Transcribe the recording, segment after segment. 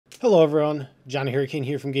Hello everyone, Johnny Hurricane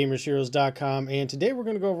here from GamersHeroes.com, and today we're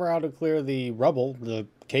going to go over how to clear the Rubble, the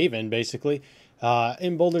cave-in basically,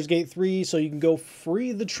 in Baldur's Gate 3 so you can go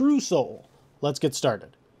free the true soul. Let's get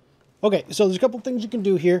started. Okay, so there's a couple things you can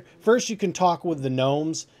do here. First, you can talk with the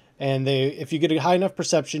gnomes, and if you get a high enough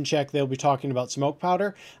perception check, they'll be talking about smoke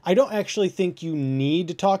powder. I don't actually think you need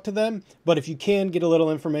to talk to them, but if you can get a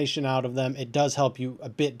little information out of them, it does help you a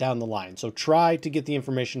bit down the line. So try to get the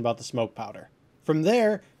information about the smoke powder. From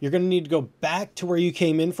there, you're going to need to go back to where you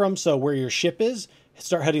came in from, so where your ship is,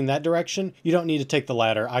 start heading that direction. You don't need to take the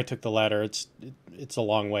ladder. I took the ladder. It's a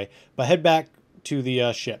long way. But head back to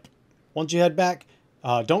the ship. Once you head back,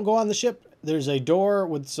 don't go on the ship. There's a door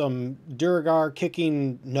with some Duergar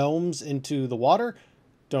kicking gnomes into the water.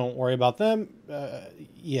 Don't worry about them.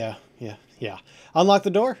 Yeah. Unlock the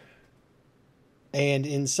door. And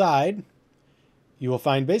inside, you will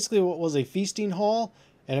find basically what was a feasting hall.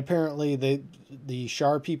 And apparently the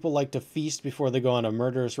Shar people like to feast before they go on a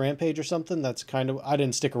murderous rampage or something. That's kind of, I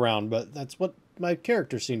didn't stick around, but that's what my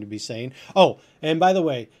characters seem to be saying. Oh, and by the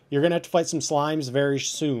way, you're going to have to fight some slimes very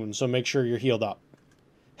soon, so make sure you're healed up.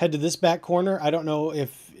 Head to this back corner. I don't know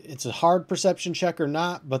if it's a hard perception check or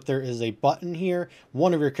not, but there is a button here.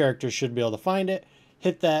 One of your characters should be able to find it.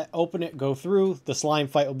 Hit that, open it, go through. The slime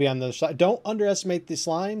fight will be on the other side. Don't underestimate the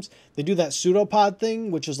slimes. They do that pseudopod thing,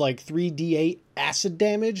 which is like 3d8 acid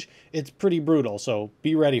damage. It's pretty brutal, so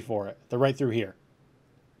be ready for it. They're right through here.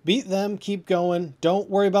 Beat them, keep going. Don't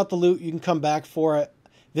worry about the loot. You can come back for it.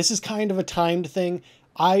 This is kind of a timed thing.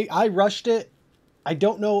 I rushed it. I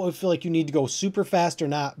don't know if like you need to go super fast or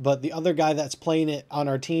not, but the other guy that's playing it on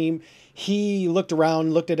our team, he looked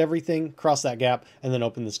around, looked at everything, crossed that gap, and then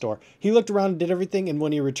opened the store. He looked around and did everything, and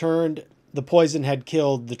when he returned, the poison had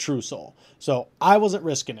killed the true soul. So I wasn't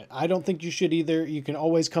risking it. I don't think you should either. You can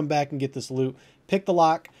always come back and get this loot. Pick the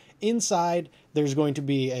lock. Inside, there's going to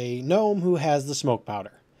be a gnome who has the smoke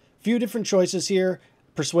powder. Few different choices here.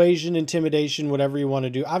 Persuasion, intimidation, whatever you want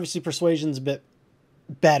to do. Obviously, persuasion's a bit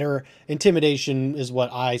better. Intimidation is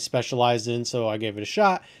what I specialize in, so I gave it a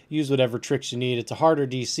shot. Use whatever tricks you need. It's a harder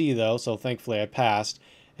DC though, so thankfully I passed.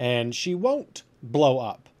 And she won't blow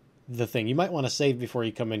up the thing. You might want to save before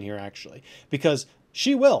you come in here actually, because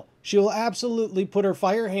she will. She will absolutely put her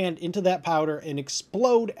fire hand into that powder and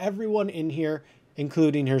explode everyone in here,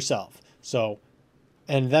 including herself. So,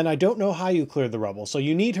 and then I don't know how you clear the rubble, so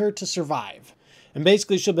you need her to survive. And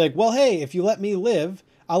basically she'll be like, well, hey, if you let me live,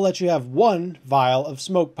 I'll let you have one vial of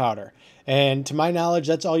smoke powder. And to my knowledge,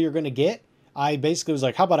 that's all you're going to get. I basically was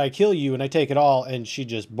like, how about I kill you and I take it all? And she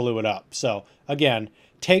just blew it up. So again,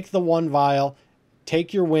 take the one vial,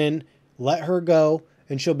 take your win, let her go.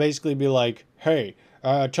 And she'll basically be like, hey,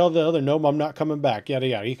 tell the other gnome I'm not coming back. Yada,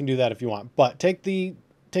 yada. You can do that if you want. But take the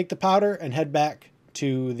powder and head back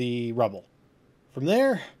to the rubble. From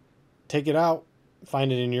there, take it out,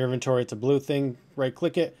 find it in your inventory. It's a blue thing. Right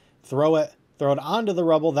click it, throw it onto the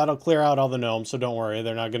rubble. That'll clear out all the gnomes, so don't worry.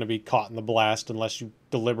 They're not going to be caught in the blast unless you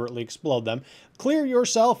deliberately explode them. Clear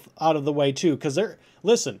yourself out of the way, too, because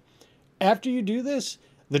listen, after you do this,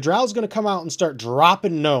 the drow's going to come out and start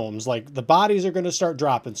dropping gnomes. Like, the bodies are going to start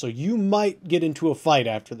dropping, so you might get into a fight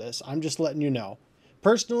after this. I'm just letting you know.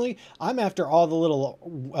 Personally, I'm after all the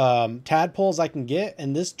little tadpoles I can get,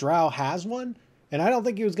 and this drow has one. And I don't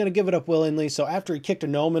think he was going to give it up willingly. So after he kicked a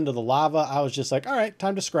gnome into the lava, I was just like, all right,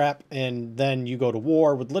 time to scrap. And then you go to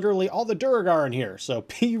war with literally all the Duergar in here. So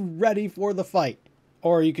be ready for the fight.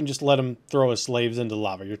 Or you can just let him throw his slaves into the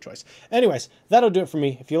lava, your choice. Anyways, that'll do it for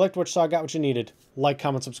me. If you liked what you saw, got what you needed, like,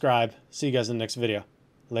 comment, subscribe. See you guys in the next video.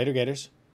 Later, Gators.